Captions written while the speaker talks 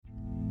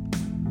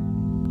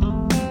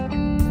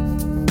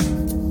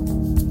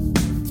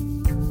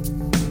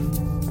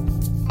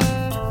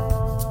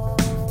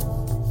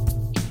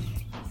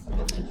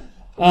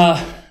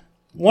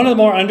One of the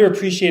more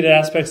underappreciated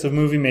aspects of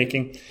movie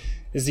making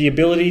is the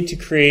ability to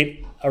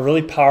create a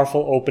really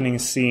powerful opening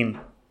scene.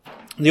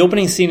 The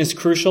opening scene is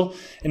crucial.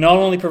 It not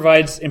only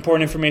provides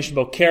important information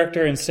about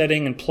character and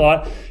setting and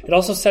plot, it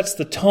also sets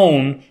the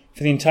tone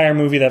for the entire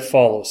movie that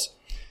follows.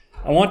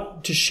 I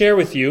want to share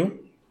with you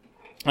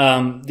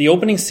the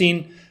opening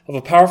scene of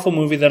a powerful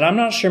movie that I'm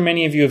not sure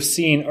many of you have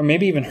seen or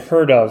maybe even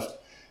heard of.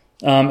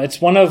 It's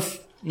one of,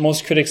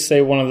 most critics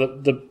say, one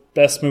of the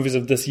best movies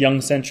of this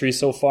young century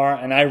so far,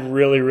 and I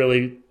really,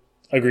 really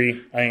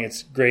agree. I think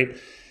it's great.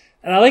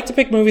 And I like to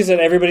pick movies that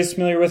everybody's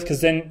familiar with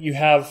because then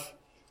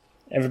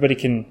everybody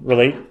can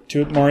relate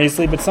to it more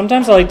easily. But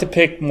sometimes I like to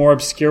pick more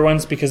obscure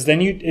ones because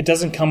then it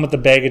doesn't come with the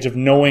baggage of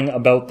knowing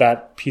about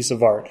that piece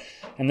of art.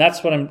 And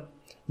that's what I'm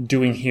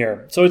doing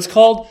here. So it's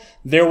called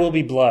There Will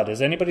Be Blood.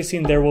 Has anybody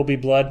seen There Will Be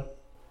Blood?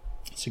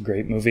 It's a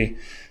great movie.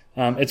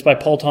 It's by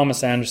Paul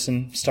Thomas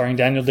Anderson, starring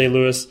Daniel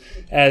Day-Lewis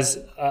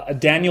as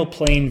Daniel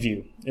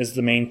Plainview is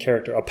the main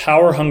character, a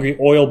power-hungry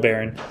oil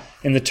baron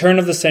in the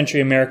turn-of-the-century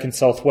American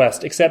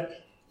Southwest, except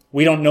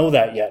we don't know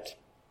that yet.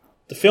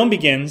 The film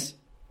begins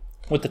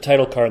with the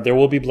title card, There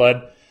Will Be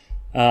Blood,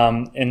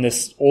 in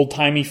this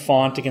old-timey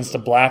font against a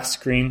black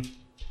screen.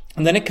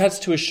 And then it cuts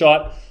to a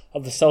shot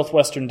of the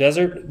southwestern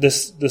desert.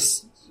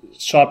 This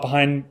shot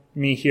behind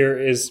me here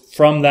is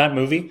from that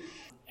movie.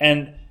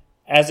 And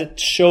as it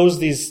shows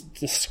the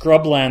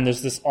scrubland,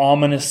 there's this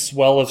ominous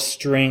swell of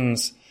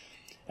strings.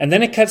 And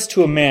then it cuts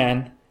to a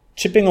man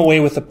chipping away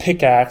with a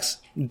pickaxe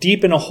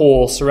deep in a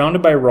hole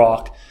surrounded by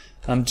rock,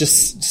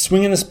 just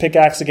swinging this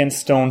pickaxe against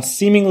stone,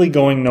 seemingly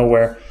going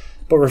nowhere,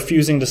 but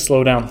refusing to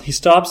slow down. He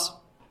stops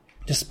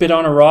to spit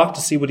on a rock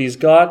to see what he's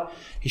got.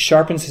 He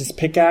sharpens his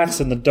pickaxe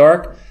in the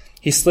dark.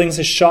 He slings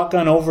his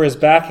shotgun over his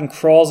back and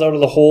crawls out of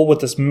the hole with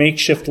this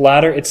makeshift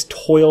ladder. It's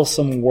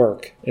toilsome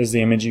work, is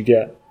the image you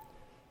get.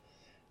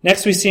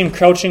 Next, we see him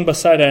crouching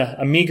beside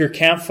a meager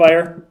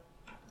campfire.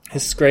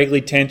 His scraggly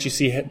tent, you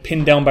see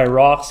pinned down by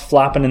rocks,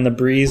 flapping in the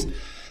breeze.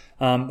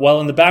 While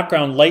in the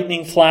background,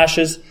 lightning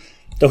flashes,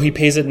 though he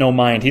pays it no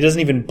mind. He doesn't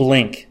even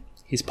blink.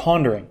 He's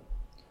pondering.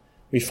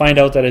 We find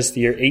out that it's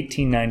the year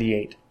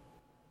 1898.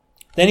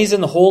 Then he's in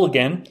the hole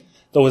again,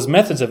 though his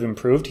methods have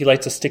improved. He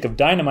lights a stick of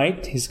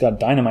dynamite. He's got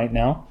dynamite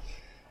now.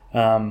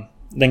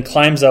 Then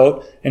climbs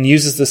out and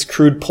uses this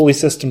crude pulley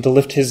system to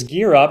lift his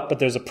gear up, but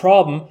there's a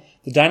problem.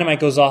 The dynamite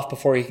goes off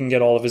before he can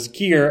get all of his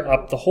gear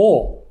up the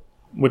hole,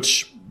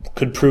 which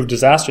could prove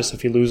disastrous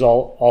if he loses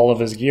all of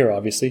his gear,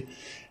 obviously.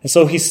 And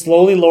so he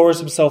slowly lowers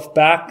himself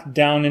back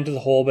down into the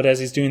hole, but as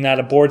he's doing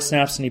that, a board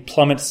snaps and he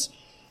plummets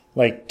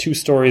like 2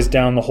 stories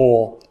down the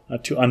hole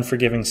to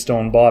unforgiving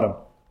stone bottom.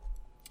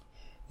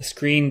 The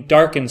screen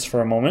darkens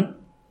for a moment.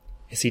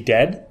 Is he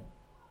dead?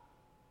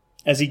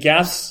 As he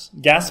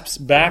gasps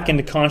back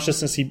into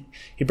consciousness, he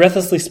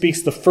breathlessly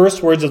speaks the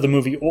first words of the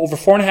movie. Over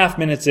 4.5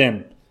 minutes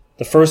in,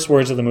 the first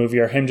words of the movie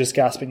are him just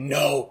gasping,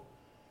 "No!"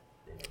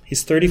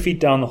 He's 30 feet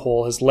down the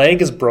hole. His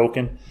leg is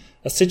broken,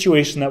 a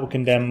situation that would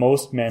condemn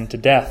most men to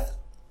death,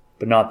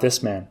 but not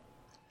this man.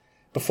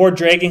 Before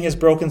dragging his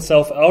broken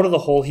self out of the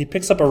hole, he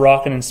picks up a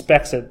rock and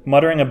inspects it,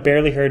 muttering a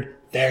barely heard,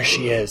 "There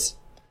she is."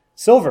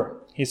 Silver.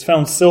 He's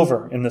found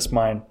silver in this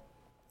mine.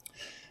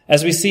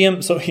 As we see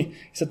him, so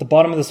he's at the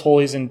bottom of this hole,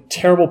 he's in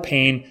terrible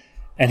pain,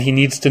 and he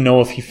needs to know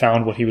if he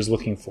found what he was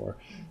looking for.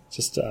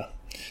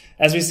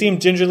 As we see him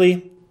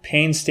gingerly,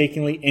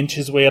 painstakingly inch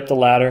his way up the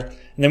ladder,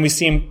 and then we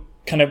see him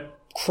kind of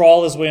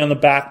crawl his way on the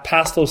back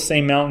past those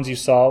same mountains you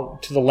saw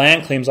to the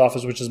land claims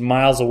office, which is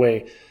miles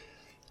away.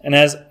 And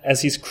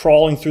as he's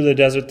crawling through the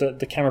desert,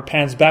 the camera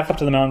pans back up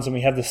to the mountains, and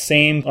we have the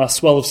same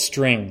swell of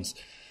strings.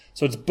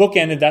 So it's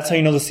bookended. That's how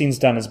you know the scene's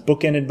done. It's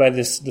bookended by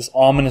this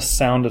ominous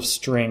sound of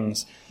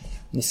strings.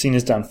 And the scene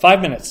is done.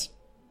 5 minutes.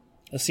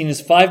 The scene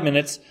is 5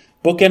 minutes,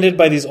 bookended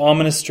by these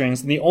ominous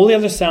strings. And the only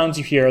other sounds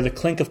you hear are the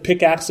clink of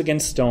pickaxe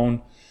against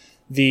stone,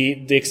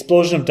 the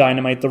explosion of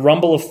dynamite, the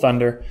rumble of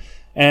thunder,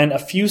 and a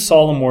few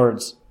solemn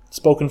words,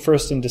 spoken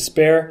first in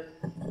despair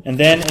and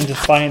then in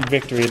defiant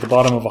victory at the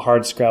bottom of a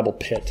hard-scrabble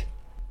pit.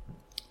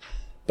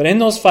 But in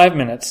those 5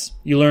 minutes,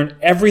 you learn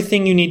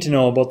everything you need to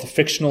know about the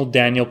fictional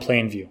Daniel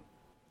Plainview.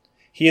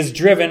 He is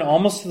driven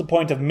almost to the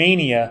point of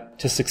mania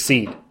to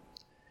succeed.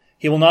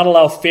 He will not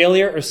allow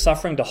failure or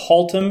suffering to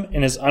halt him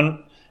in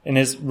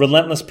his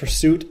relentless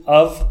pursuit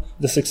of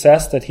the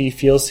success that he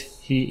feels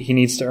he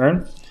needs to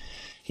earn.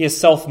 He is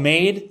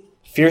self-made,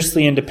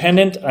 fiercely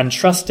independent,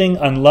 untrusting,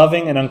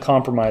 unloving, and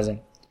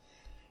uncompromising.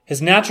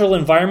 His natural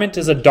environment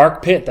is a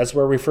dark pit. That's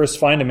where we first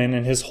find him in,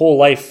 and his whole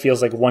life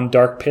feels like one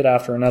dark pit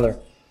after another,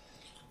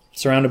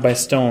 surrounded by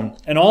stone.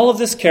 And all of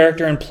this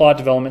character and plot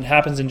development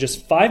happens in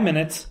just 5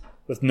 minutes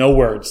with no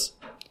words.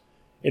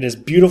 It is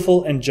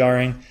beautiful and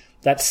jarring.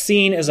 That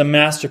scene is a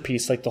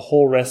masterpiece like the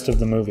whole rest of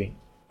the movie.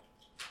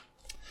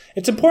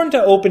 It's important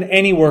to open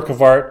any work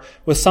of art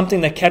with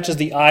something that catches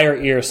the eye or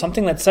ear,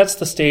 something that sets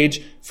the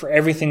stage for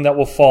everything that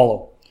will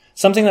follow,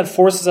 something that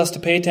forces us to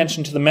pay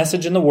attention to the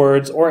message in the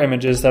words or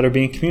images that are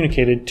being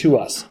communicated to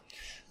us.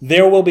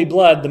 There Will Be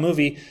Blood, the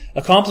movie,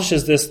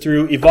 accomplishes this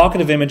through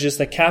evocative images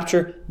that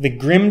capture the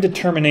grim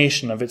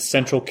determination of its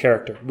central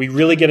character. We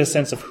really get a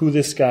sense of who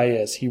this guy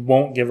is. He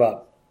won't give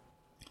up.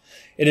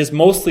 It is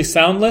mostly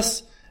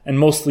soundless and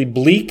mostly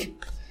bleak,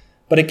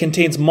 but it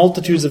contains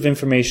multitudes of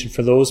information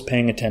for those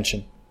paying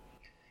attention.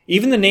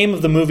 Even the name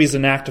of the movie is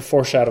an act of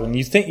foreshadowing.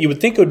 You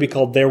would think it would be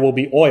called There Will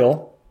Be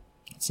Oil.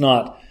 It's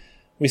not.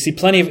 We see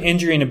plenty of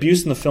injury and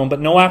abuse in the film, but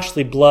no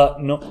actual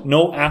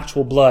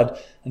blood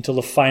until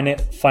the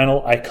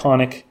final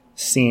iconic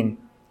scene.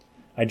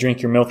 I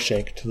drink your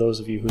milkshake, to those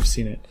of you who've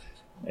seen it.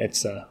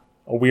 It's a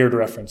weird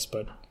reference,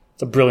 but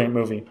it's a brilliant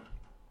movie.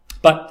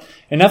 But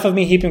enough of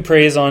me heaping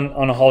praise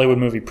on a Hollywood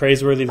movie,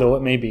 praiseworthy though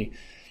it may be.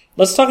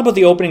 Let's talk about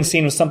the opening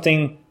scene with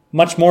something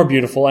much more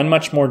beautiful and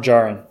much more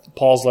jarring,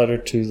 Paul's letter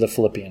to the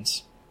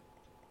Philippians.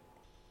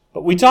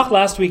 But we talked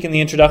last week in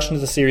the introduction to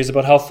the series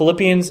about how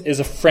Philippians is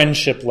a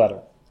friendship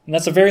letter. And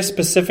that's a very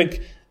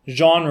specific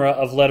genre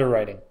of letter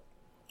writing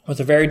with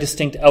a very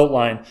distinct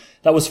outline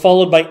that was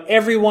followed by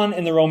everyone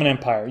in the Roman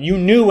Empire. You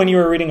knew when you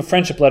were reading a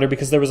friendship letter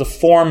because there was a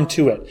form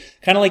to it.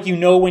 Kind of like you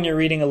know when you're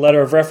reading a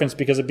letter of reference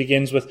because it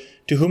begins with,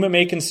 to whom it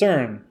may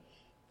concern.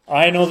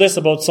 I know this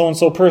about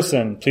so-and-so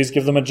person. Please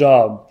give them a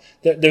job.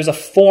 There's a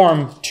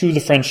form to the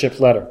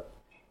friendship letter.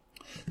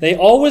 They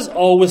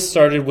always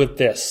started with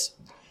this.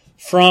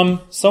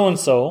 From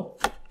so-and-so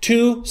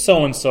to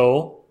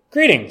so-and-so,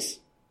 greetings.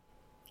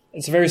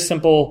 It's very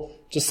simple,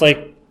 just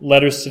like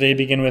letters today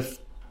begin with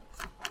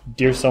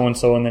dear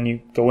so-and-so, and then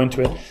you go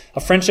into it. A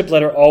friendship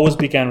letter always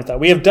began with that.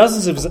 We have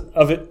dozens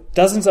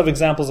of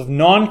examples of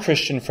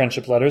non-Christian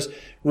friendship letters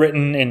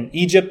written in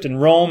Egypt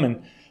and Rome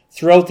and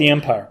throughout the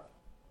empire.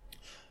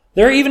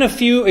 There are even a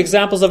few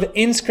examples of it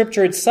in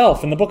Scripture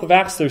itself. In the book of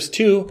Acts, there's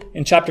 2.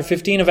 In chapter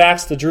 15 of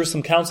Acts, the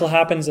Jerusalem Council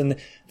happens, and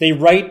they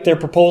write their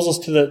proposals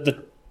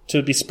to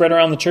be spread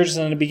around the churches,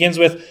 and it begins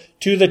with,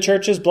 to the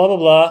churches, blah, blah,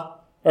 blah,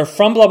 or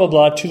from blah, blah,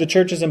 blah, to the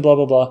churches and blah,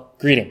 blah, blah,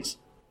 greetings.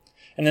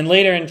 And then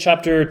later in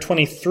chapter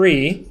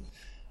 23,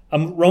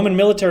 a Roman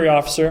military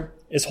officer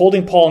is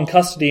holding Paul in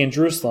custody in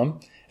Jerusalem,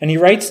 and he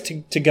writes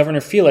to Governor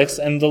Felix,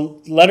 and the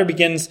letter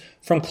begins,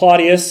 from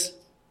Claudius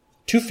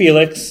to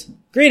Felix,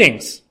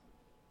 greetings.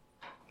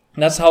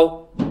 And that's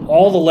how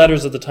all the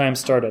letters of the time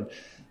started.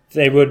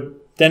 They would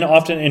then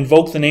often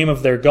invoke the name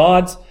of their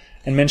gods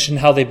and mention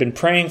how they've been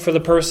praying for the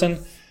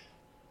person.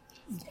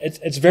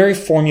 It's very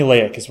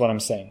formulaic, is what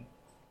I'm saying.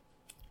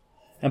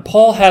 And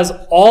Paul has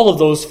all of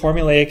those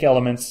formulaic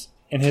elements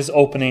in his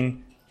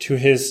opening to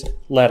his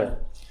letter.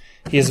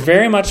 He is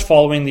very much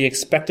following the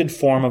expected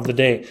form of the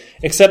day,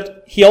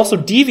 except he also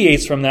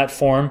deviates from that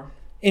form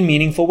in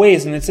meaningful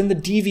ways, and it's in the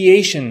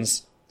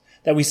deviations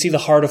that we see the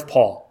heart of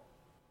Paul.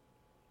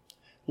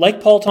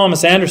 Like Paul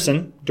Thomas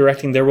Anderson,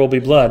 directing There Will Be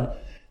Blood,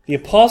 the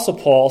Apostle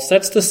Paul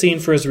sets the scene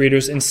for his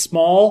readers in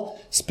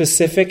small,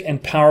 specific,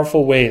 and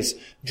powerful ways,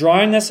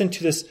 drawing us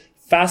into this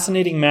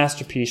fascinating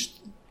masterpiece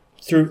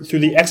through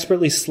the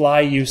expertly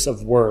sly use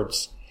of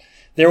words.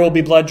 There Will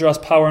Be Blood draws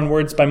power in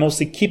words by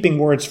mostly keeping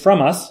words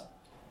from us.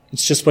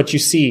 It's just what you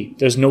see.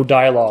 There's no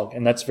dialogue,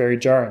 and that's very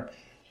jarring.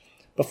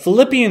 But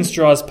Philippians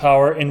draws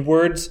power in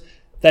words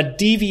that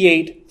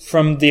deviate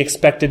from the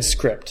expected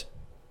script.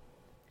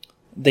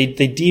 They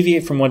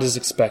deviate from what is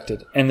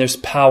expected, and there's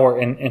power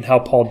in how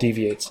Paul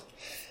deviates.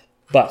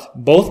 But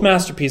both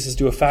masterpieces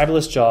do a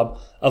fabulous job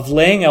of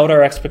laying out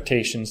our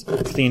expectations for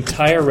the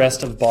entire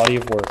rest of the body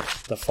of work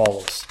that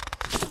follows.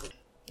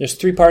 There's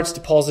 3 parts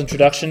to Paul's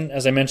introduction,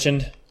 as I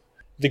mentioned.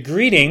 The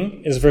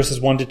greeting is verses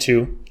 1 to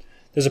 2.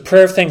 There's a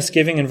prayer of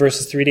thanksgiving in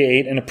verses 3 to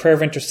 8, and a prayer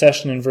of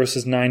intercession in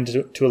verses 9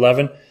 to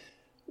 11.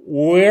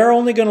 We're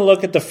only going to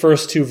look at the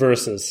first 2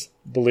 verses,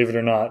 believe it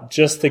or not,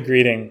 just the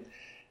greeting.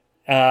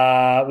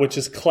 Which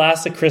is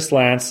classic Chris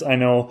Lance, I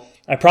know.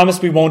 I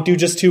promise we won't do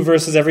just 2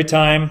 verses every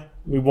time.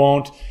 We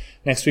won't.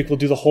 Next week we'll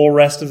do the whole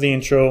rest of the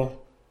intro,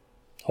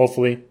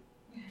 hopefully.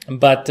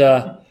 But,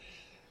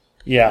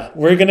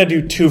 we're going to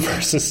do 2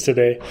 verses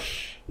today.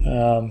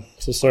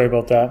 So sorry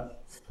about that.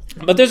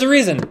 But there's a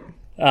reason.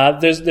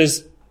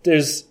 There's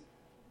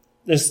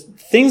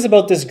things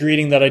about this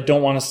greeting that I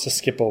don't want us to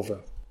skip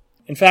over.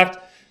 In fact,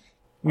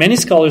 many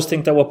scholars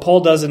think that what Paul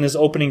does in his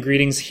opening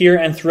greetings here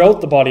and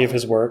throughout the body of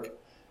his work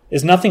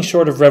is nothing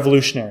short of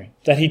revolutionary,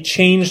 that he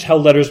changed how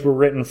letters were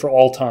written for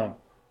all time.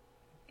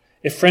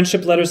 If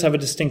friendship letters have a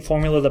distinct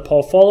formula that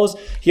Paul follows,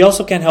 he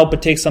also can't help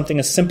but take something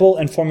as simple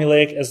and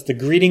formulaic as the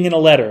greeting in a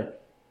letter,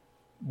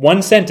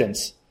 1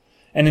 sentence,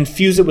 and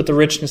infuse it with the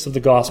richness of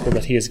the gospel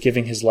that he is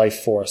giving his life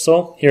for.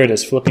 So here it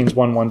is, Philippians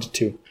 1, 1 to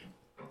 2.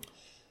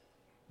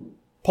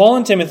 Paul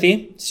and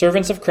Timothy,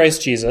 servants of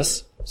Christ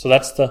Jesus, so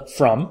that's the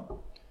from,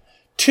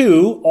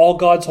 to all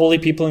God's holy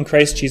people in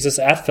Christ Jesus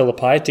at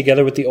Philippi,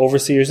 together with the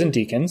overseers and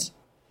deacons.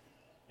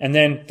 And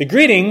then the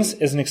greetings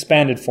is an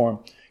expanded form.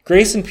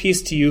 Grace and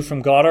peace to you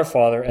from God our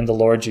Father and the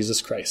Lord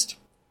Jesus Christ.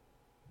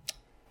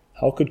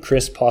 How could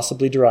Chris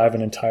possibly derive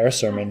an entire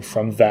sermon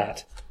from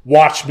that?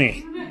 Watch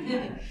me.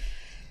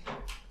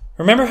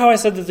 Remember how I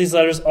said that these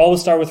letters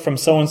always start with from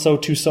so-and-so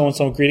to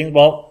so-and-so greeting?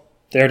 Well,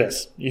 there it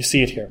is. You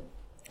see it here.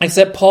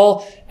 except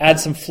Paul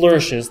adds some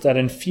flourishes that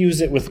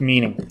infuse it with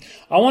meaning.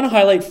 I want to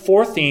highlight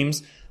 4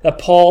 themes that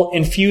Paul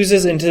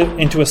infuses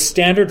into a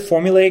standard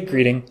formulaic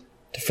greeting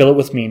to fill it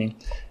with meaning,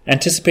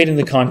 anticipating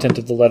the content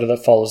of the letter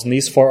that follows. And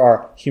these 4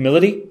 are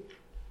humility,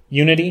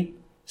 unity,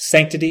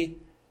 sanctity,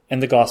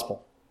 and the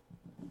gospel.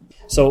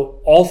 So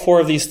all 4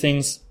 of these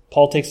things,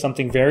 Paul takes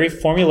something very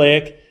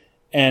formulaic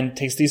and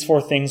takes these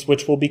 4 things,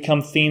 which will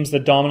become themes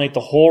that dominate the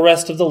whole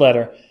rest of the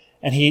letter,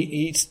 and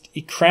he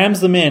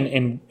crams them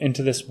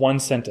into this one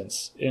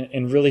sentence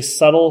in really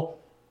subtle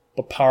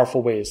but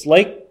powerful ways.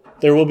 Like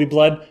there will be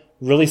blood,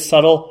 really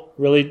subtle,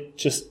 really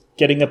just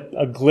getting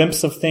a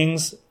glimpse of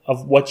things,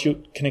 of what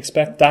you can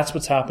expect. That's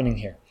what's happening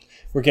here.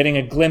 We're getting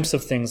a glimpse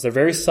of things. They're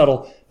very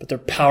subtle, but they're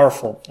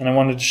powerful, and I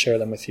wanted to share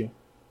them with you.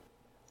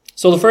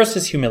 So the first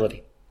is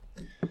humility.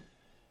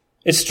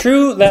 It's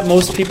true that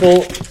most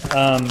people,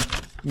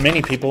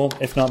 many people,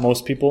 if not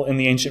most people, in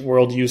the ancient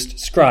world used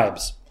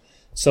scribes.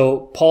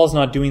 So Paul is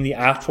not doing the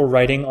actual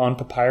writing on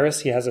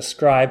papyrus. He has a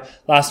scribe.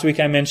 Last week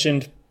I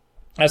mentioned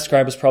that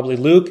scribe was probably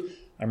Luke.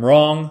 I'm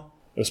wrong.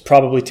 It was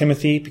probably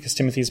Timothy, because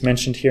Timothy is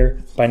mentioned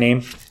here by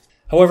name.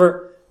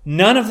 However,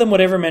 none of them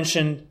would ever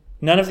mention,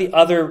 none of the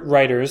other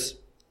writers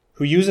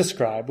who use a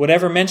scribe would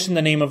ever mention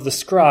the name of the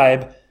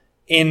scribe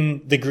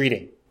in the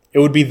greeting. It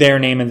would be their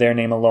name and their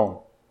name alone.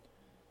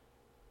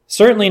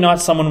 Certainly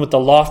not someone with the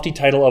lofty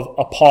title of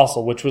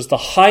apostle, which was the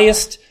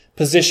highest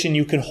position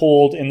you could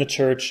hold in the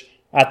church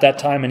at that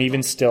time, and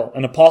even still.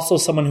 An apostle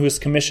is someone who is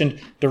commissioned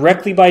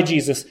directly by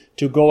Jesus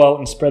to go out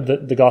and spread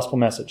the gospel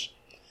message.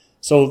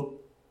 So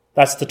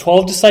that's the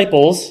 12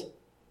 disciples,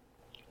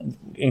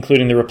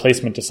 including the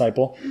replacement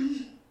disciple,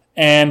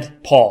 and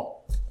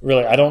Paul.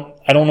 Really, I don't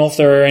know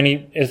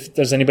if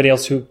there's anybody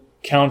else who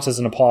counts as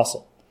an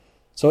apostle.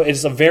 So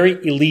it's a very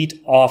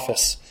elite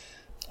office.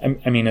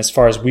 I mean, as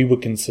far as we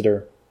would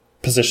consider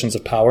positions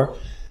of power.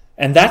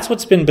 And that's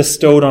what's been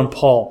bestowed on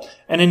Paul.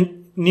 And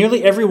in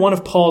nearly every one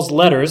of Paul's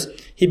letters,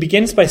 he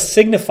begins by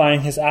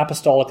signifying his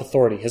apostolic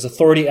authority, his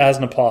authority as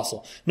an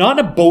apostle. Not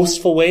in a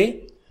boastful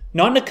way,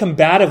 not in a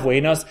combative way,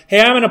 not as,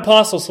 hey, I'm an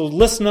apostle, so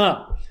listen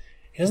up.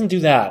 He doesn't do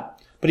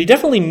that. But he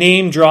definitely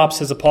name drops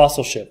his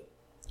apostleship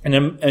in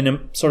a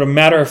sort of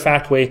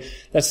matter-of-fact way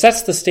that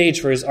sets the stage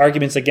for his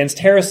arguments against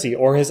heresy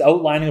or his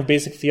outlining of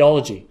basic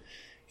theology.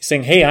 He's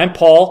saying, hey, I'm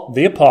Paul,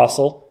 the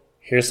apostle.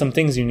 Here's some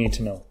things you need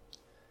to know.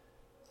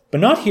 But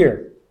not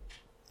here.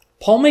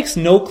 Paul makes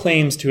no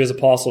claims to his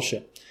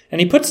apostleship, and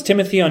he puts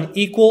Timothy on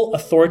equal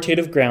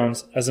authoritative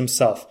grounds as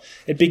himself.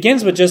 It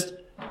begins with just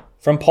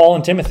from Paul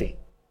and Timothy.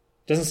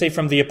 It doesn't say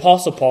from the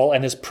apostle Paul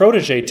and his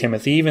protege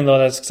Timothy, even though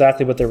that's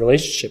exactly what their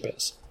relationship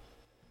is.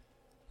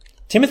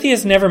 Timothy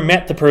has never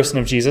met the person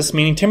of Jesus,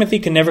 meaning Timothy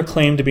can never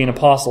claim to be an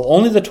apostle.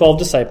 Only the 12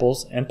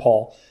 disciples and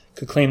Paul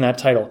could claim that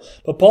title.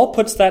 But Paul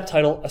puts that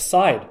title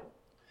aside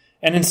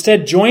and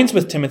instead joins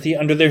with Timothy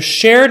under their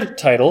shared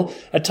title,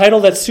 a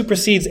title that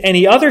supersedes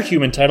any other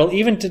human title,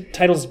 even to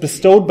titles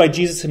bestowed by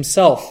Jesus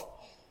himself.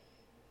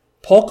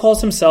 Paul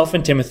calls himself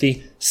and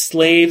Timothy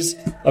slaves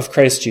of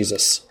Christ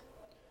Jesus.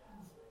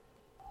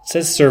 It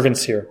says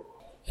servants here.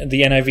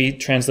 The NIV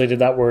translated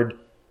that word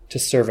to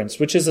servants,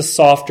 which is a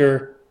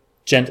softer,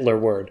 gentler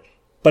word,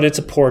 but it's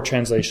a poor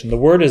translation. The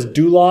word is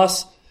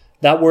doulos.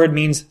 That word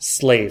means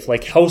slave,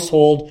 like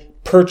household,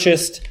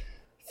 purchased,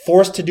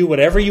 forced to do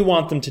whatever you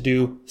want them to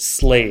do,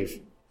 slave.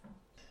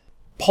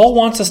 Paul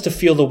wants us to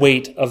feel the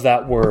weight of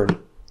that word,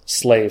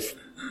 slave.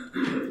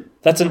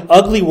 That's an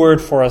ugly word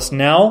for us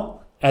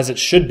now, as it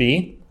should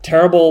be.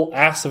 Terrible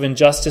acts of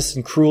injustice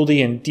and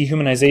cruelty and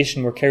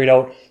dehumanization were carried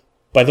out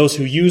by those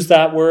who used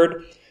that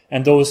word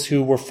and those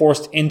who were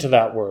forced into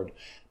that word.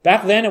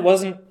 Back then, it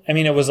was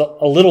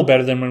a little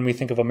better than when we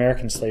think of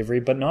American slavery,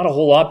 but not a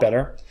whole lot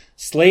better.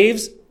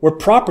 Slaves were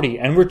property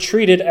and were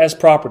treated as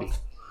property.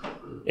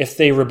 If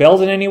they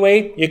rebelled in any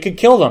way, you could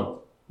kill them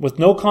with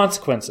no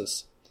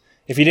consequences.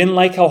 If you didn't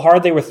like how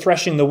hard they were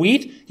threshing the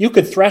wheat, you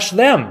could thresh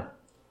them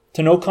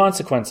to no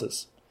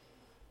consequences.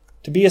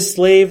 To be a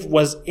slave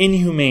was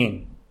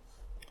inhumane.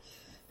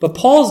 But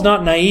Paul is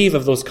not naive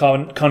of those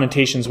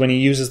connotations when he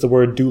uses the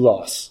word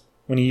doulos,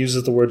 when he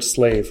uses the word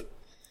slave.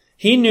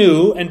 He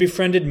knew and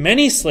befriended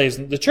many slaves.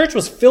 The church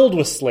was filled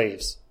with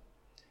slaves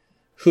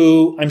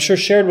who, I'm sure,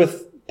 shared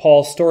with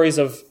Paul stories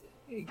of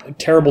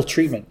terrible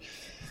treatment.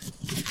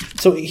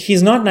 So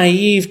he's not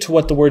naive to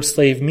what the word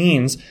slave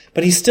means,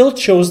 but he still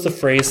chose the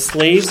phrase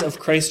slaves of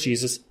Christ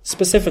Jesus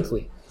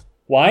specifically.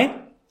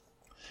 Why?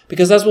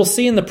 Because as we'll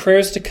see in the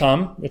prayers to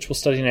come, which we'll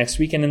study next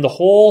week, and in the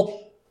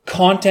whole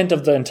content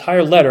of the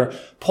entire letter,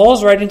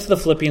 Paul's writing to the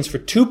Philippians for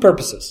 2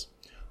 purposes.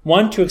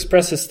 One, to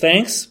express his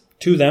thanks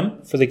to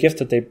them for the gift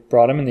that they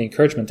brought him and the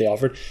encouragement they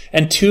offered.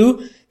 And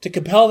 2, to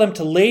compel them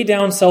to lay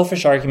down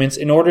selfish arguments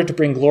in order to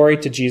bring glory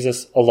to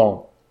Jesus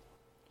alone.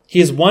 He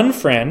is one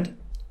friend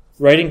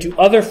writing to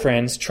other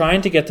friends,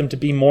 trying to get them to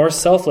be more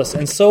selfless.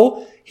 And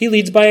so he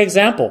leads by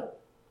example.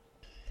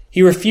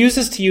 He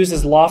refuses to use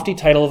his lofty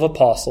title of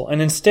apostle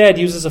and instead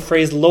uses a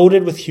phrase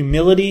loaded with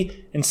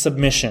humility and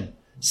submission.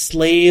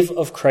 Slave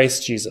of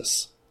Christ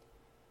Jesus.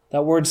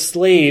 That word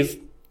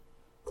slave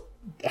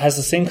has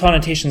the same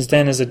connotations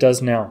then as it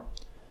does now.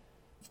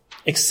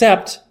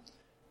 Except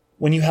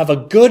when you have a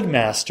good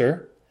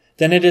master,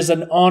 then it is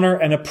an honor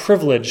and a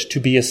privilege to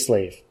be a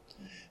slave.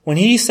 When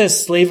he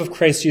says slave of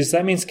Christ Jesus,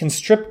 that means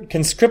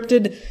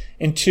conscripted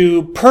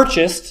into,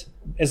 purchased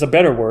is a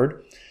better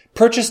word,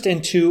 purchased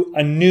by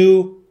a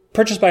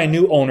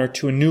new owner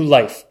to a new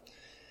life.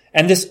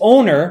 And this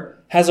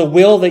owner has a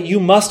will that you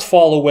must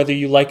follow whether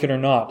you like it or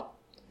not.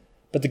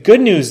 But the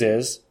good news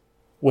is,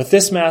 with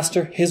this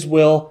master, his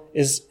will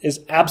is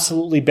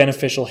absolutely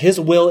beneficial. His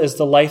will is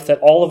the life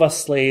that all of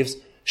us slaves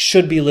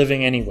should be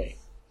living anyway.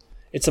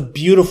 It's a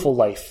beautiful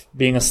life,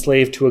 being a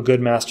slave to a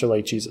good master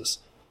like Jesus.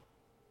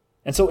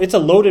 And so it's a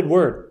loaded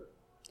word,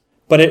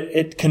 but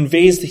it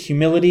conveys the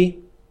humility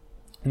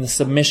and the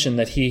submission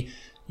that he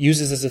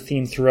uses as a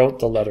theme throughout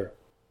the letter.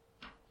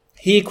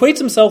 He equates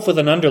himself with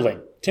an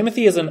underling.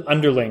 Timothy is an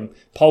underling.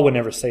 Paul would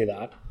never say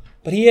that,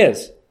 but he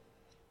is.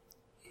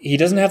 He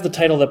doesn't have the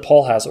title that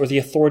Paul has or the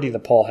authority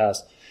that Paul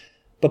has.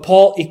 But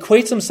Paul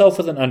equates himself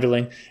with an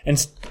underling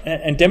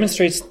and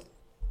demonstrates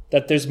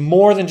that there's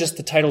more than just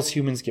the titles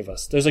humans give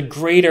us. There's a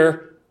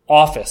greater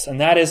office, and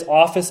that is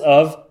office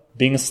of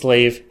being a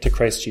slave to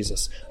Christ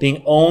Jesus,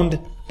 being owned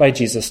by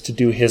Jesus to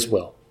do his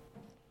will.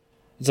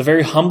 It's a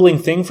very humbling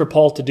thing for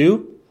Paul to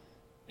do,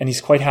 and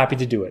he's quite happy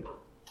to do it.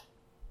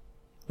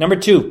 Number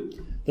 2,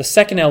 the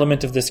second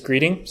element of this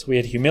greeting. So we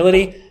had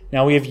humility,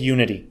 now we have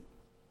unity.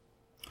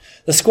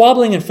 The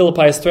squabbling in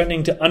Philippi is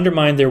threatening to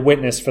undermine their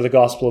witness for the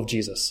gospel of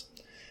Jesus.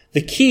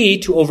 The key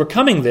to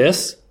overcoming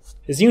this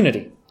is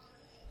unity.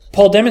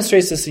 Paul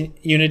demonstrates this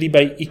unity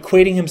by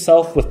equating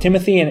himself with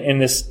Timothy in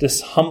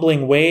this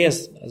humbling way,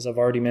 as I've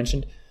already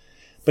mentioned.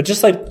 But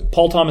just like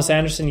Paul Thomas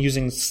Anderson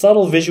using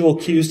subtle visual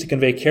cues to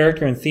convey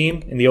character and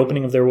theme in the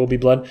opening of There Will Be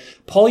Blood,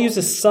 Paul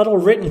uses subtle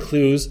written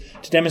clues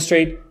to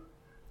demonstrate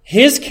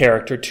his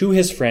character to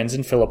his friends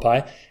in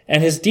Philippi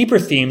and his deeper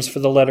themes for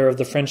the letter of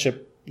the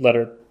friendship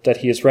letter that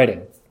he is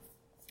writing.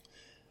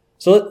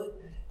 So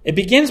it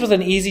begins with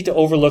an easy to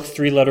overlook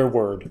 3-letter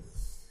word,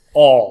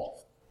 all.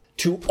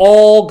 To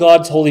all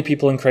God's holy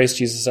people in Christ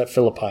Jesus at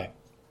Philippi.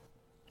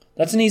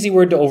 That's an easy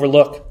word to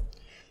overlook.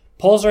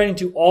 Paul's writing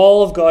to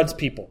all of God's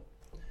people.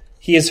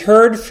 He has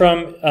heard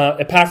from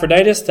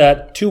Epaphroditus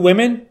that 2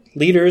 women,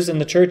 leaders in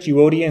the church,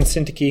 Euodia and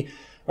Syntyche,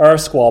 are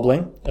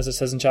squabbling, as it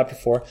says in chapter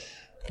 4.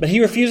 But he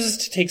refuses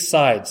to take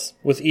sides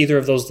with either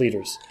of those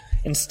leaders.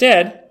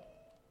 Instead,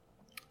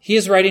 he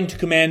is writing to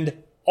commend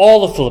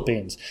all the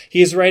Philippians.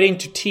 He is writing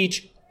to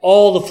teach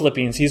all the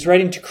Philippians. He is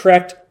writing to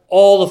correct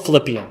all the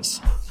Philippians.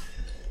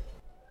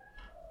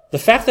 The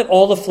fact that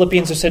all the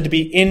Philippians are said to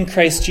be in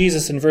Christ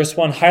Jesus in verse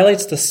 1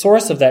 highlights the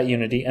source of that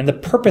unity and the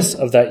purpose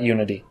of that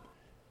unity.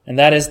 And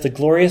that is the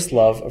glorious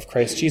love of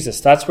Christ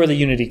Jesus. That's where the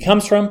unity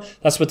comes from.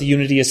 That's what the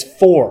unity is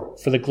for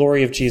the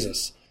glory of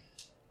Jesus.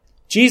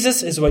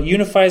 Jesus is what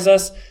unifies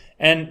us,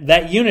 and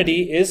that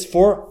unity is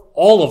for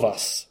all of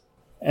us.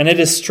 And it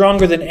is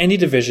stronger than any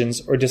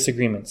divisions or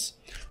disagreements.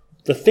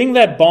 The thing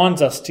that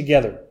bonds us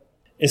together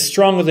is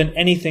stronger than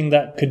anything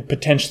that could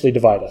potentially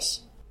divide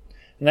us.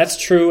 And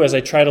that's true as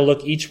I try to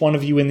look each one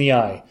of you in the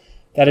eye.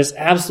 That is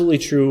absolutely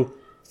true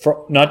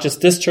for not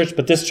just this church,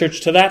 but this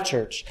church to that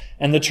church.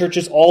 And the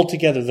churches all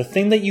together. The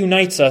thing that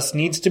unites us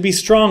needs to be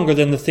stronger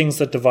than the things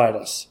that divide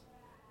us.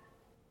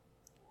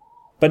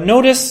 But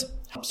notice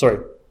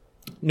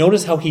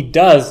how he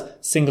does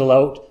single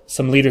out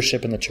some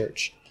leadership in the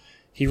church.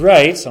 He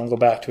writes, I'll go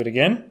back to it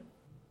again,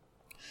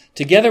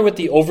 together with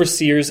the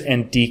overseers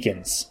and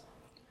deacons.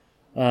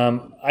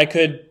 I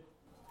could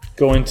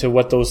go into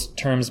what those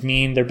terms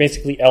mean. They're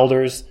basically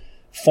elders,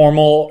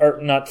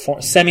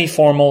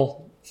 semi-formal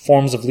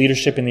forms of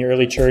leadership in the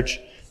early church,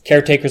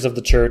 caretakers of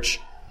the church.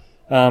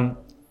 I'm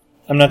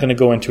not going to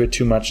go into it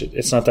too much.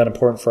 It's not that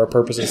important for our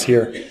purposes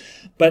here.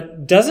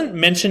 But doesn't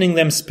mentioning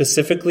them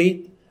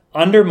specifically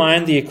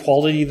undermine the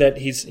equality that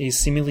he's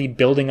seemingly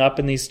building up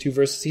in these 2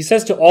 verses? He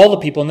says to all the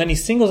people, and then he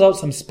singles out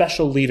some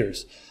special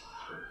leaders.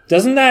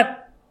 Doesn't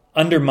that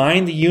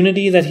undermine the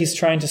unity that he's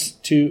trying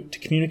to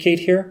communicate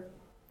here?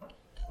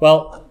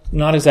 Well,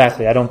 not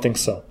exactly. I don't think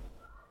so.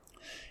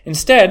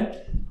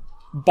 Instead,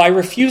 by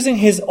refusing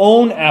his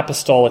own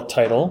apostolic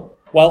title,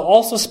 while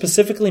also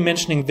specifically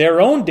mentioning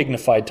their own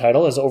dignified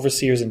title as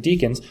overseers and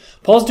deacons,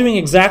 Paul's doing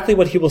exactly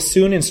what he will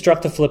soon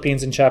instruct the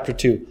Philippians in chapter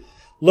 2.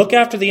 Look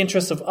after the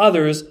interests of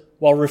others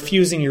while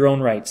refusing your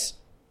own rights.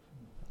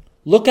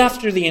 Look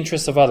after the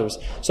interests of others.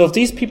 So if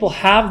these people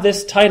have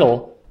this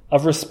title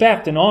of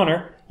respect and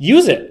honor,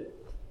 use it.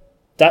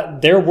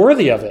 That they're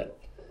worthy of it.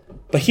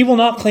 But he will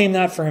not claim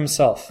that for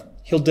himself.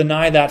 He'll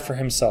deny that for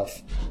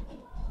himself.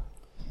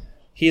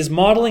 He is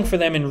modeling for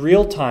them in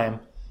real time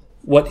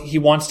what he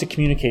wants to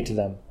communicate to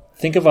them.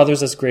 Think of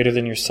others as greater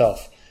than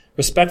yourself.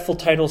 Respectful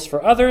titles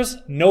for others,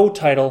 no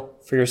title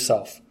for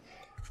yourself.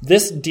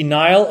 This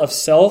denial of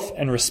self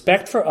and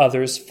respect for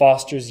others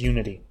fosters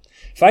unity.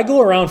 If I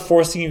go around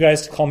forcing you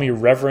guys to call me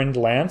Reverend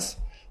Lance,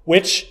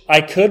 which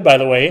I could, by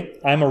the way,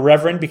 I'm a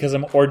reverend because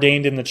I'm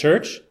ordained in the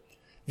church.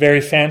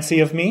 Very fancy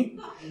of me.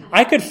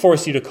 I could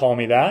force you to call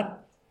me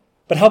that.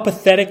 But how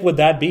pathetic would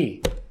that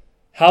be?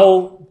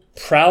 How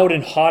proud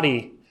and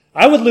haughty,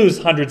 I would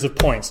lose hundreds of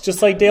points,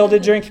 just like Dale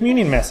did during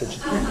communion message.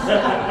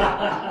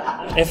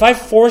 If I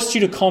forced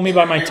you to call me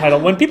by my title,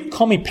 when people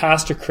call me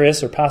Pastor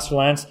Chris or Pastor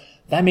Lance,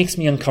 that makes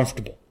me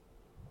uncomfortable.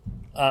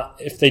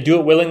 If they do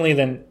it willingly,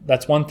 then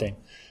that's one thing.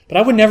 But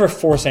I would never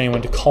force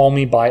anyone to call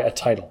me by a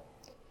title.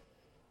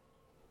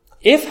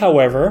 If,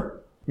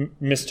 however,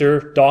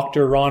 Mr.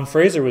 Dr. Ron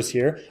Fraser was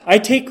here, I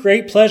take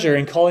great pleasure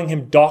in calling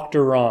him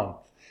Dr. Ron,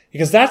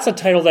 because that's a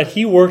title that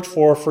he worked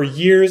for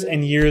years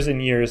and years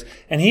and years,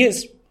 and he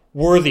is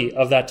worthy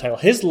of that title.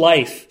 His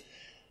life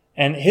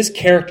and his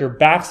character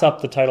backs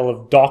up the title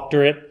of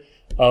Doctorate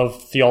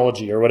of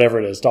Theology, or whatever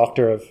it is,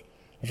 Doctor of,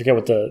 I forget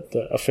what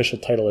the official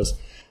title is.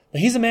 But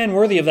he's a man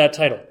worthy of that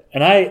title,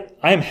 and I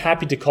am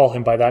happy to call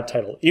him by that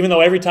title, even though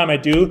every time I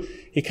do,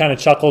 he kind of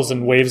chuckles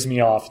and waves me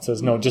off and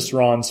says, no, just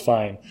Ron's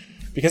fine,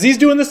 because he's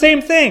doing the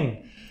same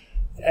thing.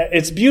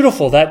 It's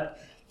beautiful that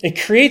it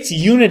creates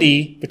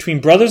unity between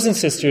brothers and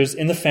sisters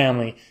in the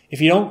family if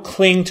you don't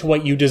cling to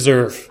what you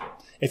deserve,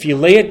 if you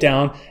lay it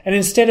down and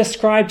instead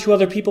ascribe to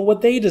other people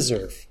what they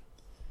deserve.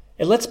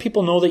 It lets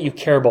people know that you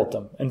care about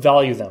them and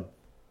value them.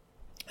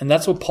 And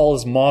that's what Paul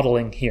is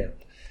modeling here.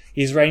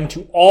 He's writing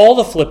to all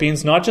the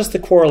Philippians, not just the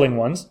quarreling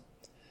ones.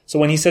 So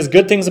when he says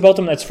good things about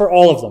them, that's for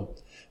all of them.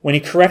 When he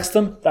corrects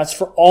them, that's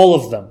for all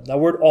of them. That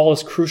word all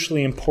is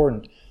crucially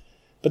important.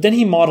 But then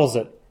he models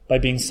it by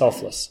being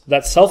selfless.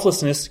 That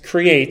selflessness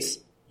creates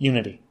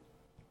unity.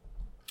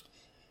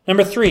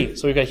 Number 3.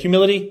 So we've got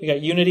humility, we've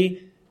got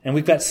unity, and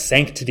we've got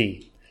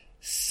sanctity.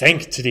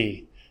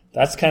 Sanctity.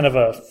 That's kind of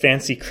a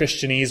fancy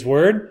Christianese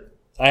word.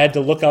 I had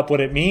to look up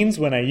what it means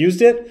when I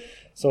used it.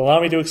 So allow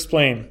me to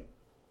explain.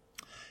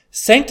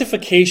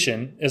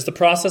 Sanctification is the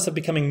process of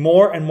becoming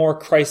more and more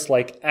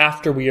Christ-like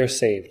after we are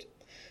saved.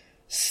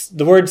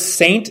 The words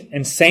saint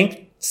and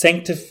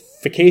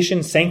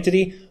sanctification,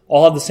 sanctity,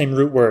 all have the same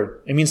root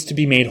word. It means to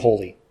be made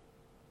holy.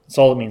 That's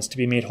all it means, to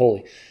be made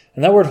holy.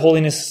 And that word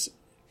holiness is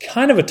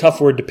kind of a tough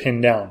word to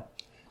pin down.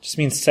 It just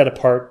means set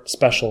apart,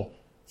 special,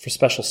 for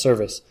special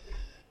service.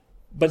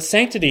 But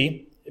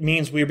sanctity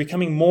means we are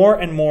becoming more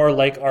and more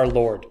like our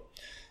Lord.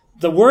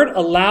 The word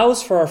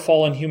allows for our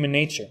fallen human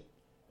nature.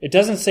 It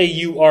doesn't say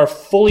you are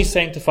fully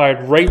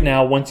sanctified right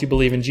now once you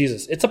believe in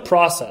Jesus. It's a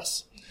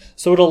process.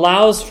 So it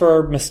allows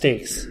for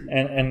mistakes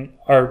and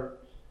our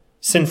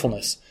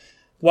sinfulness,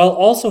 while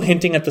also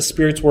hinting at the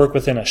Spirit's work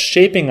within us,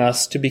 shaping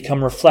us to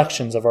become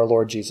reflections of our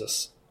Lord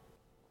Jesus.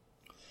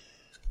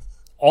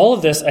 All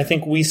of this, I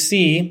think, we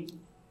see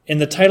in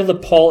the title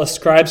that Paul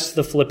ascribes to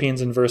the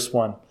Philippians in verse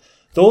 1.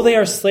 Though they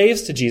are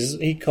slaves to Jesus,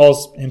 he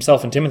calls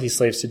himself and Timothy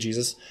slaves to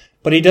Jesus,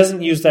 but he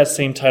doesn't use that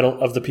same title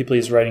of the people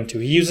he's writing to.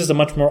 He uses a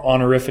much more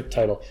honorific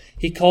title.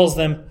 He calls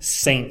them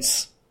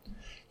saints.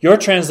 Your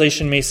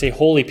translation may say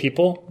holy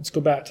people. Let's go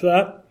back to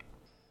that.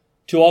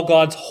 To all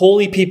God's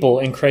holy people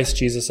in Christ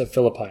Jesus at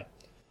Philippi.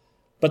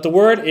 But the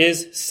word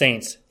is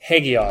saints,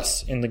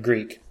 hagios in the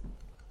Greek.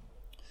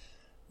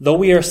 Though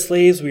we are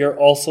slaves, we are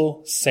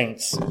also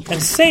saints.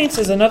 And saints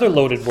is another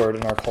loaded word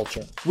in our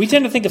culture. We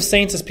tend to think of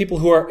saints as people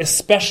who are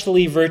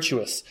especially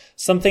virtuous,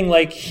 something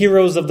like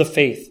heroes of the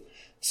faith.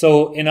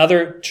 So in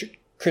other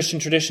Christian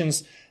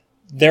traditions,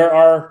 there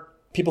are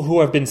people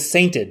who have been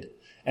sainted,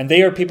 and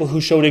they are people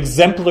who showed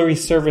exemplary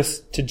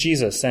service to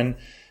Jesus, and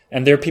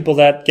they're people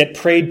that get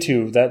prayed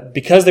to, that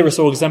because they were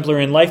so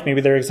exemplary in life,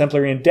 maybe they're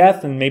exemplary in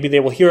death, and maybe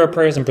they will hear our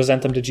prayers and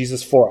present them to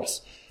Jesus for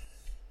us.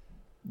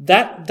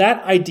 That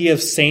idea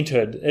of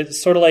sainthood, it's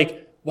sort of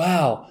like,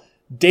 wow,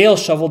 Dale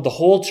shoveled the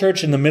whole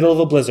church in the middle of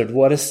a blizzard.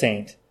 What a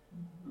saint.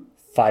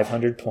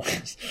 500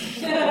 points.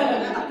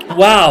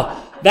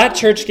 Wow. That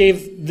church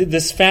gave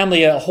this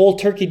family a whole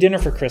turkey dinner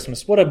for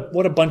Christmas. What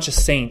a bunch of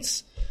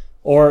saints.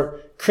 Or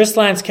Chris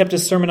Lance kept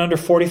his sermon under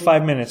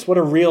 45 minutes. What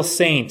a real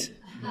saint.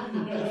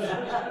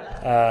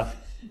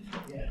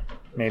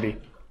 Maybe.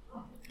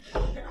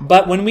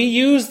 But when we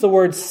use the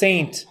word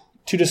saint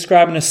to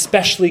describe an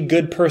especially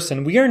good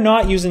person, we are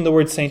not using the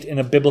word saint in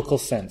a biblical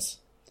sense.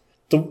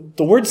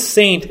 The word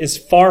saint is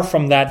far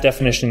from that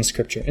definition in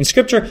Scripture. In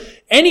Scripture,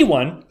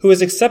 anyone who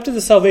has accepted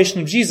the salvation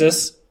of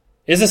Jesus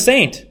is a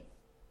saint.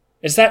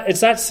 It's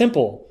that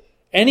simple.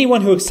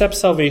 Anyone who accepts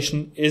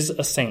salvation is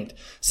a saint.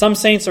 Some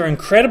saints are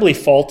incredibly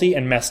faulty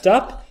and messed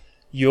up.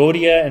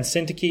 Euodia and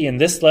Syntyche in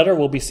this letter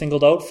will be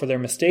singled out for their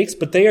mistakes,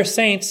 but they are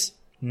saints,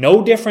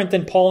 no different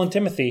than Paul and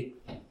Timothy.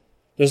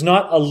 There's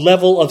not a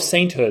level of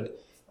sainthood.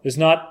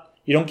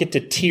 You don't get to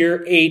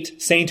tier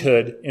 8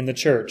 sainthood in the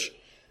church.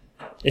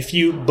 If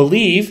you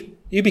believe,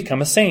 you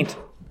become a saint.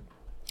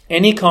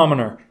 Any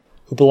commoner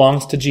who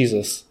belongs to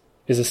Jesus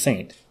is a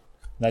saint.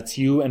 That's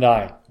you and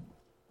I.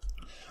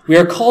 We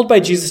are called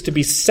by Jesus to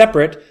be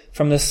separate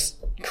from this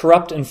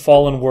corrupt and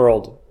fallen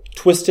world.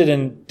 Twisted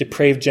and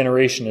depraved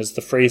generation is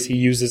the phrase he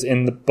uses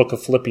in the book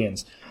of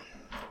Philippians.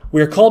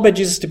 We are called by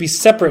Jesus to be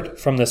separate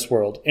from this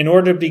world in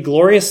order to be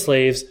glorious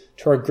slaves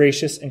to our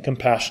gracious and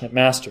compassionate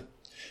Master.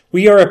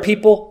 We are a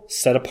people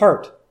set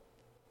apart.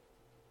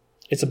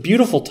 It's a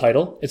beautiful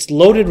title. It's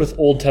loaded with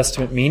Old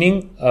Testament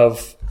meaning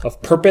of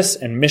purpose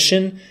and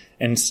mission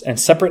and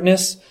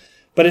separateness.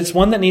 but it's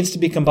one that needs to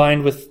be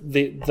combined with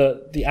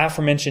the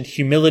aforementioned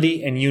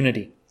humility and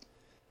unity.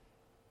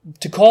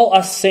 To call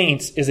us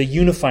saints is a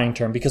unifying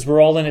term because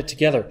we're all in it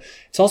together.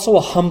 It's also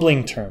a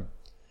humbling term.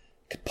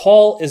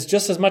 Paul is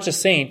just as much a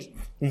saint.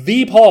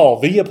 The Paul,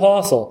 the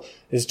apostle,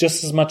 is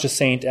just as much a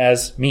saint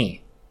as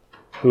me,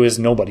 who is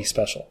nobody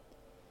special.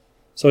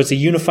 So it's a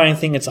unifying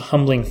thing. It's a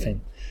humbling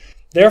thing.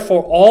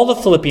 Therefore, all the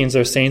Philippians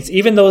are saints,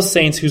 even those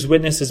saints whose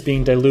witness is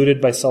being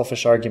diluted by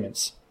selfish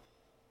arguments.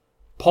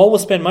 Paul will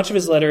spend much of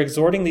his letter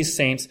exhorting these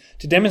saints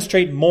to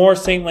demonstrate more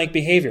saint-like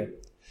behavior.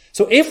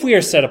 So if we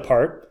are set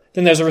apart,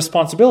 then there's a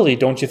responsibility,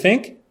 don't you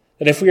think?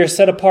 That if we are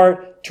set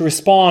apart, to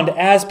respond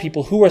as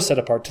people who are set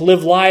apart, to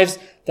live lives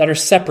that are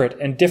separate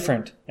and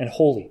different and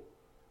holy.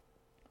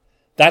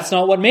 That's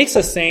not what makes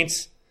us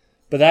saints,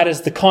 but that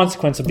is the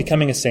consequence of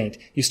becoming a saint.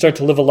 You start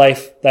to live a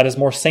life that is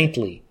more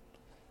saintly,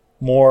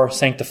 more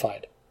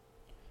sanctified,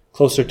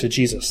 closer to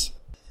Jesus.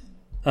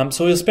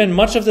 So he'll spend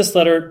much of this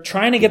letter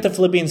trying to get the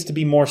Philippians to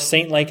be more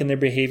saint-like in their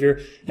behavior,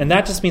 and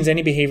that just means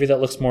any behavior that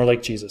looks more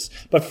like Jesus.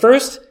 But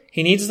first,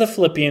 he needs the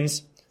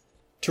Philippians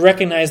to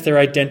recognize their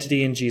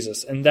identity in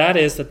Jesus, and that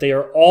is that they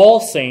are all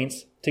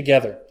saints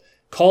together,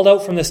 called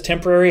out from this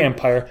temporary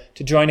empire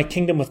to join a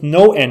kingdom with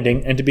no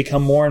ending and to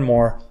become more and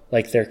more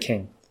like their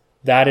king.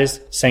 That is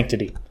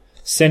sanctity.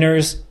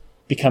 Sinners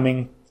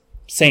becoming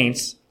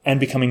saints and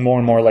becoming more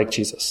and more like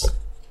Jesus.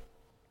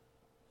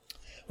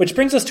 Which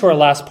brings us to our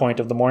last point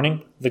of the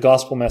morning, the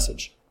gospel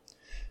message.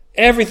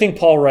 Everything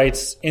Paul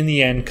writes in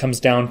the end comes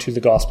down to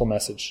the gospel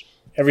message.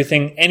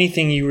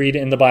 Anything you read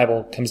in the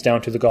Bible comes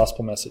down to the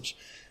gospel message,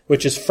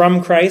 which is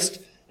from Christ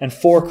and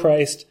for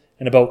Christ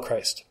and about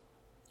Christ.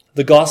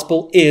 The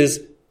gospel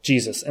is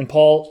Jesus, and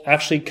Paul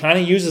actually kind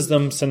of uses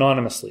them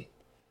synonymously.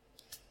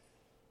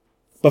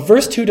 But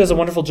verse 2 does a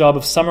wonderful job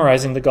of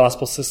summarizing the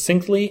gospel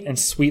succinctly and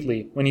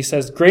sweetly when he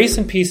says, "Grace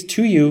and peace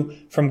to you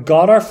from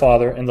God our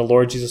Father and the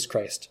Lord Jesus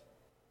Christ."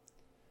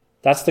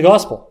 That's the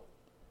gospel.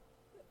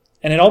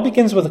 And it all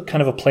begins with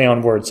kind of a play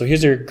on words. So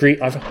here's your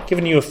Greek. I've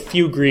given you a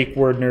few Greek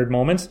word nerd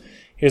moments.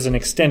 Here's an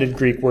extended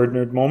Greek word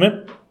nerd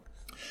moment.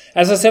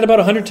 As I said about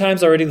 100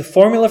 times already, the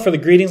formula for the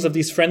greetings of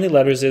these friendly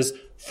letters is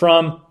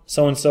from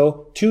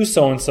so-and-so to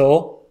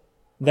so-and-so,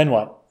 then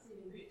what?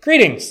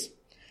 Greetings.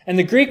 And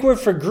the Greek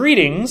word for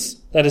greetings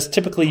that is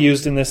typically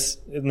used in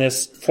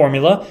this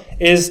formula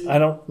is, I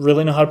don't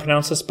really know how to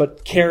pronounce this,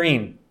 but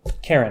Karen.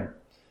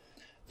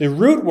 The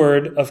root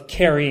word of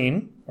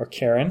Karen, or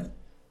Karen,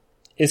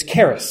 is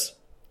charis.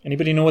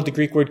 Anybody know what the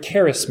Greek word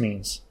charis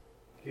means?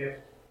 Yeah.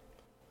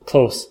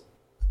 Close.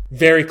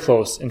 Very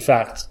close, in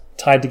fact.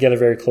 Tied together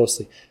very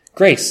closely.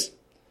 Grace.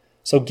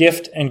 So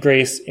gift and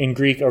grace in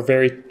Greek are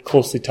very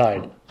closely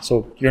tied.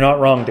 So you're not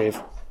wrong,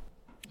 Dave.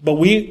 But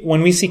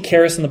when we see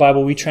charis in the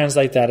Bible, we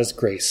translate that as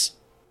grace.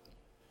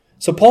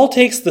 So Paul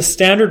takes the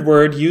standard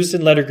word used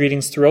in letter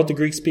greetings throughout the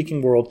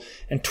Greek-speaking world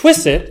and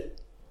twists it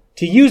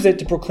to use it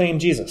to proclaim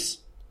Jesus.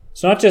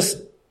 It's not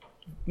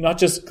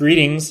just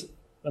greetings,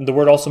 and the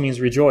word also means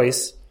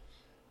rejoice,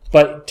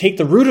 but take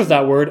the root of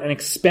that word and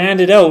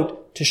expand it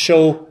out to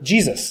show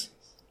Jesus.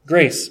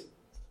 Grace.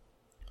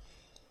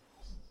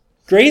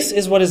 Grace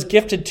is what is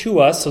gifted to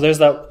us. So there's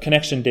that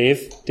connection,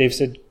 Dave. Dave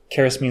said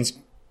charis means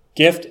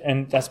gift,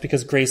 and that's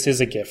because grace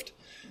is a gift.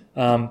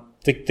 The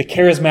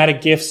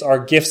charismatic gifts are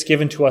gifts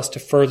given to us to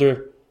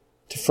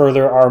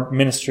further our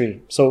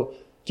ministry. So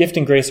gift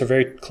and grace are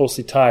very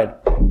closely tied.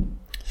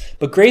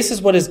 But grace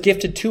is what is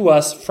gifted to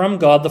us from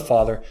God the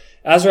Father,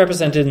 as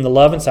represented in the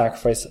love and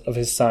sacrifice of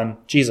his Son,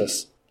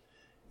 Jesus.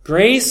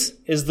 Grace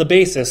is the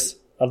basis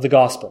of the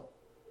gospel.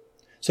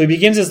 So he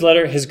begins his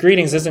letter, his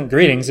greetings isn't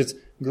greetings, it's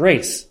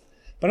grace.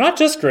 But not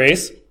just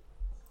grace.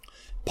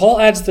 Paul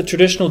adds the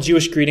traditional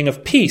Jewish greeting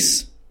of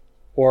peace,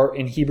 or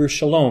in Hebrew,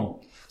 shalom.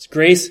 It's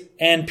grace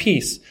and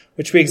peace,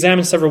 which we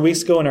examined several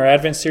weeks ago in our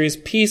Advent series.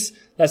 Peace,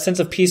 that sense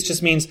of peace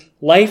just means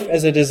life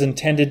as it is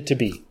intended to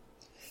be.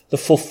 The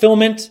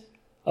fulfillment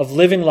of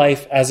living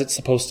life as it's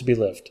supposed to be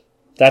lived.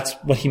 That's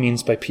what he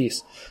means by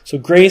peace. So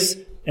grace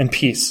and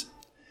peace.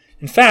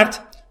 In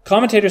fact,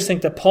 commentators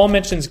think that Paul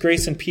mentions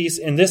grace and peace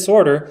in this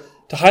order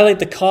to highlight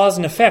the cause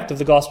and effect of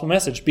the gospel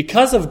message.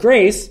 Because of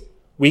grace,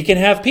 we can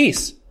have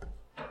peace.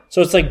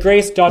 So it's like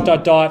grace, ...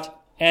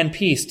 and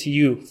peace to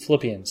you,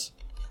 Philippians.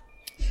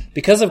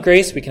 Because of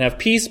grace, we can have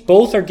peace.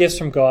 Both are gifts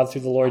from God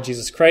through the Lord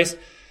Jesus Christ.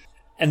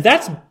 And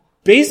that's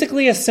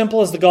basically as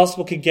simple as the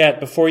gospel could get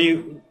before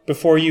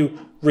you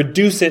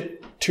reduce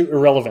it to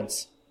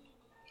irrelevance.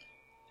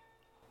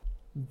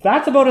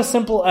 That's about as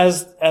simple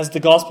as the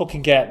gospel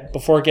can get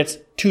before it gets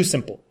too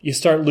simple. You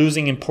start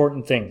losing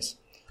important things.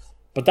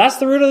 But that's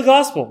the root of the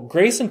gospel.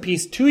 Grace and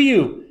peace to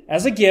you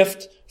as a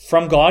gift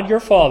from God your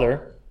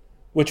Father,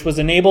 which was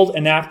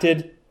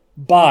enacted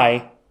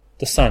by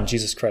the Son,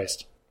 Jesus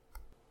Christ.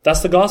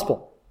 That's the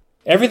gospel.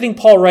 Everything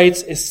Paul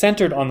writes is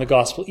centered on the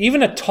gospel.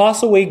 Even a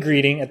toss-away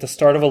greeting at the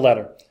start of a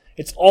letter.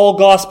 It's all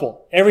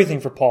gospel. Everything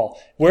for Paul.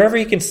 Wherever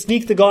he can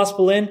sneak the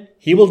gospel in,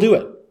 he will do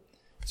it.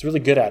 He's really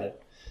good at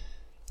it.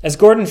 As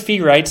Gordon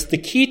Fee writes, the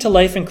key to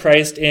life in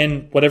Christ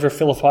in whatever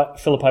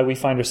Philippi we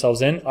find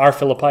ourselves in, our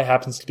Philippi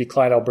happens to be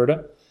Clyde,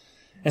 Alberta.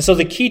 And so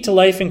the key to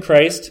life in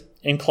Christ,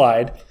 in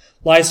Clyde,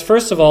 lies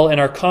first of all in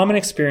our common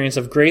experience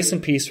of grace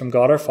and peace from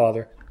God our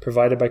Father,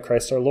 provided by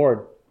Christ our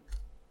Lord.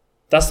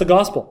 That's the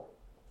gospel.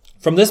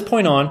 From this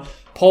point on,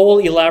 Paul will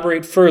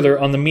elaborate further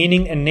on the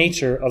meaning and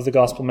nature of the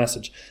gospel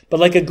message. But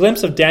like a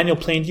glimpse of Daniel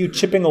Plainview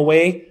chipping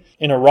away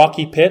in a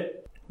rocky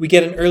pit, we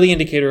get an early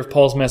indicator of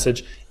Paul's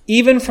message,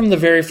 even from the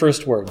very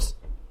first words.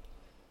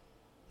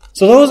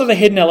 So those are the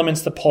hidden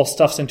elements that Paul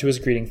stuffs into his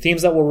greeting,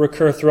 themes that will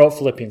recur throughout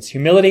Philippians: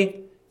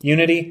 humility,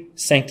 unity,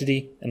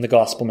 sanctity, and the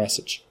gospel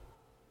message.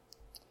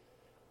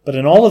 But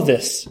in all of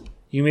this,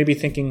 you may be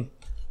thinking,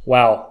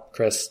 wow,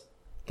 Chris,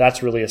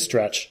 that's really a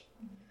stretch.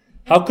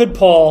 How could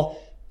Paul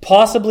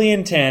possibly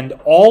intend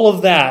all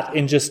of that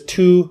in just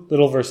 2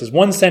 little verses,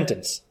 1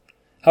 sentence?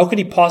 How could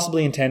he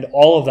possibly intend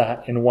all of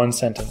that in 1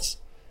 sentence?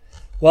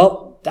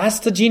 Well, that's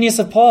the genius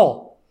of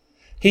Paul.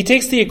 He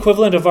takes the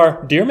equivalent of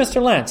our "Dear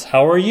Mr. Lance,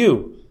 how are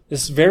you?"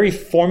 This very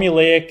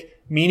formulaic,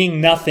 meaning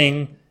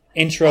nothing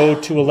intro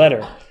to a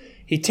letter.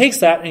 He takes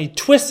that and he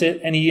twists it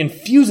and he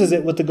infuses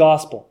it with the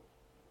gospel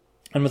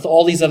and with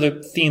all these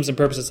other themes and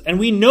purposes. And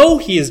we know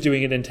he is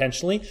doing it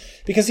intentionally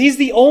because he's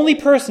the only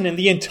person in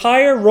the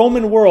entire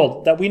Roman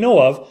world that we know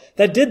of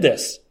that did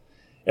this.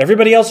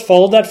 Everybody else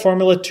followed that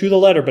formula to the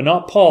letter, but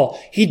not Paul.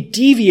 He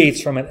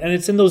deviates from it, and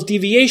it's in those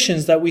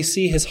deviations that we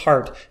see his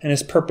heart and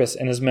his purpose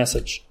and his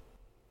message.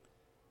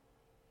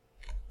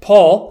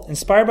 Paul,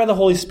 inspired by the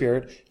Holy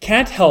Spirit,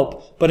 can't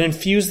help but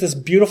infuse this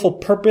beautiful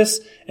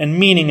purpose and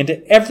meaning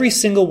into every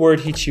single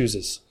word he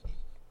chooses.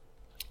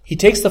 He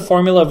takes the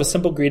formula of a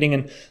simple greeting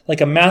and,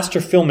 like a master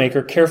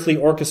filmmaker carefully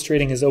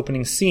orchestrating his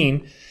opening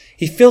scene,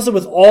 he fills it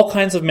with all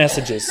kinds of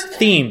messages,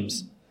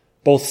 themes,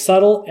 both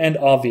subtle and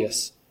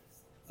obvious,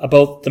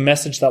 about the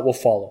message that will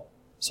follow.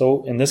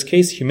 So, in this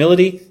case,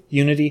 humility,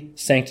 unity,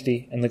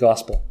 sanctity, and the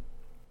gospel.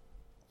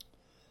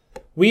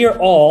 We are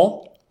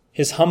all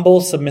his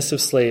humble,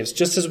 submissive slaves,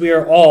 just as we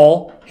are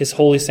all his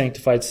holy,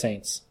 sanctified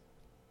saints.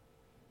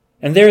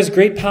 And there is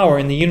great power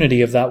in the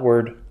unity of that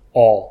word,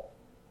 all.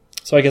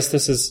 So I guess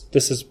this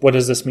is what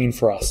does this mean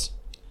for us?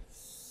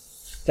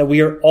 That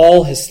we are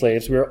all his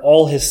slaves, we are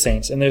all his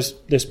saints, and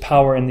there's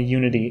power in the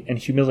unity and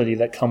humility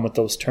that come with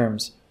those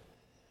terms.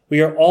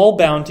 We are all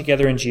bound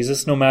together in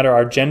Jesus, no matter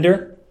our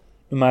gender,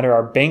 no matter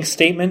our bank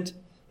statement,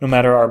 no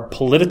matter our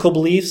political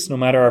beliefs, no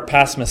matter our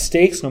past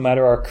mistakes, no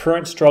matter our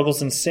current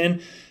struggles in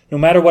sin, no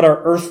matter what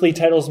our earthly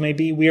titles may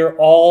be, we are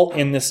all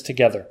in this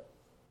together.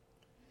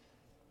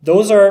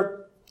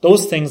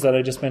 Those things that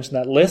I just mentioned,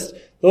 that list,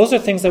 those are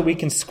things that we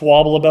can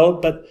squabble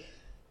about, but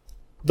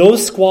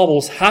those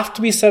squabbles have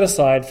to be set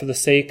aside for the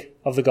sake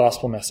of the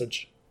gospel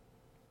message.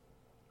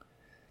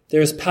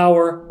 There is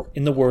power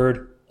in the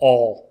word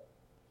all.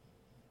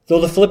 Though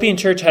the Philippian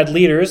church had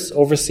leaders,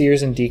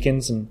 overseers and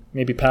deacons and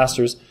maybe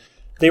pastors,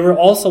 they were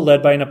also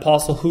led by an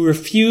apostle who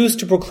refused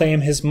to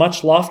proclaim his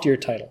much loftier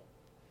title.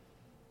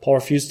 Paul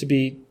refused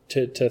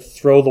to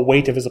throw the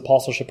weight of his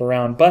apostleship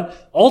around,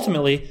 but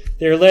ultimately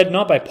they were led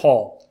not by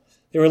Paul.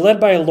 They were led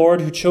by a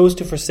Lord who chose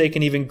to forsake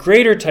an even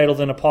greater title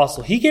than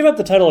apostle. He gave up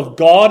the title of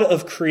God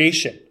of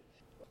creation.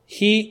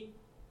 He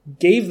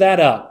gave that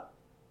up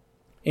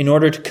in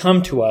order to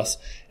come to us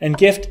and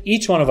gift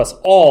each one of us,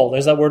 all,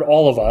 there's that word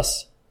all of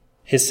us,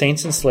 his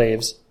saints and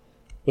slaves,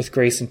 with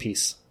grace and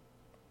peace.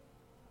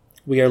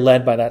 We are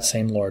led by that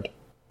same Lord.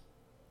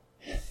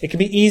 It can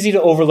be easy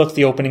to overlook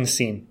the opening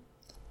scene,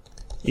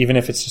 even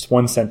if it's just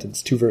 1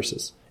 sentence, 2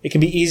 verses. It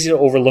can be easy to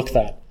overlook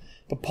that.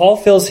 But Paul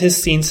fills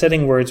his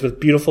scene-setting words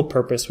with beautiful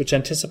purpose, which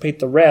anticipate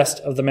the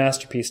rest of the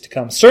masterpiece to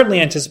come. Certainly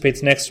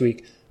anticipates next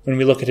week when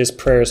we look at his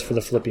prayers for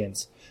the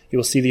Philippians. You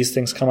will see these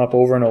things come up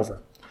over and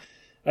over.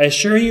 I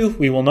assure you,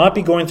 we will not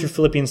be going through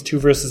Philippians 2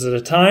 verses at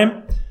a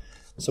time.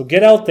 So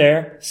get out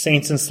there,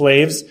 saints and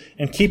slaves,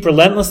 and keep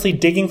relentlessly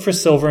digging for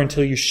silver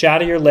until you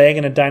shatter your leg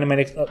in a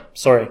dynamite...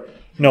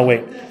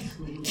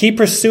 Keep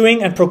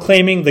pursuing and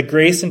proclaiming the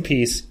grace and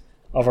peace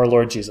of our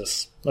Lord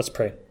Jesus. Let's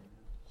pray.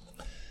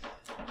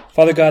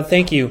 Father God,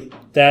 thank you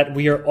that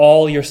we are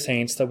all your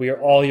saints, that we are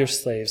all your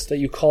slaves, that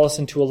you call us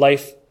into a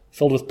life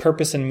filled with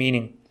purpose and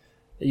meaning,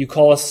 that you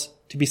call us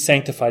to be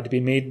sanctified, to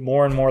be made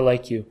more and more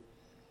like you.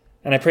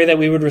 And I pray that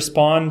we would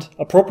respond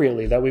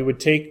appropriately, that we would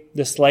take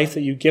this life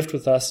that you gift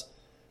with us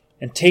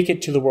and take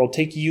it to the world,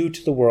 take you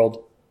to the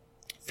world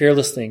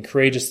fearlessly and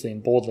courageously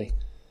and boldly.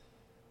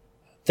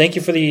 Thank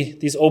you for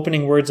these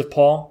opening words of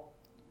Paul.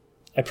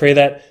 I pray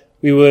that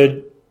we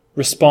would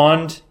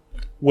respond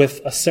with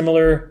a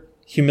similar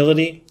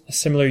humility, a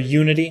similar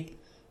unity,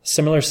 a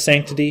similar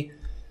sanctity,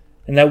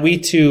 and that we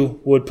too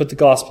would put the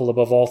gospel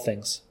above all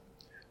things.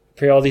 I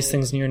pray all these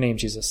things in your name,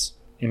 Jesus.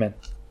 Amen.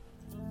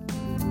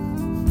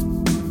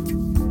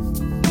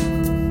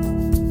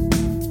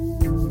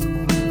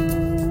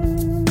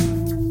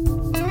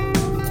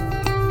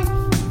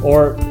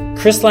 Or,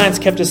 Chris Lance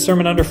kept his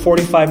sermon under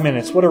 45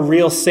 minutes. What a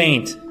real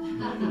saint.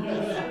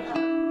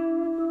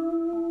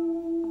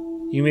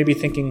 You may be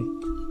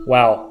thinking,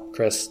 wow,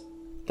 Chris,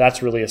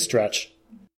 that's really a stretch.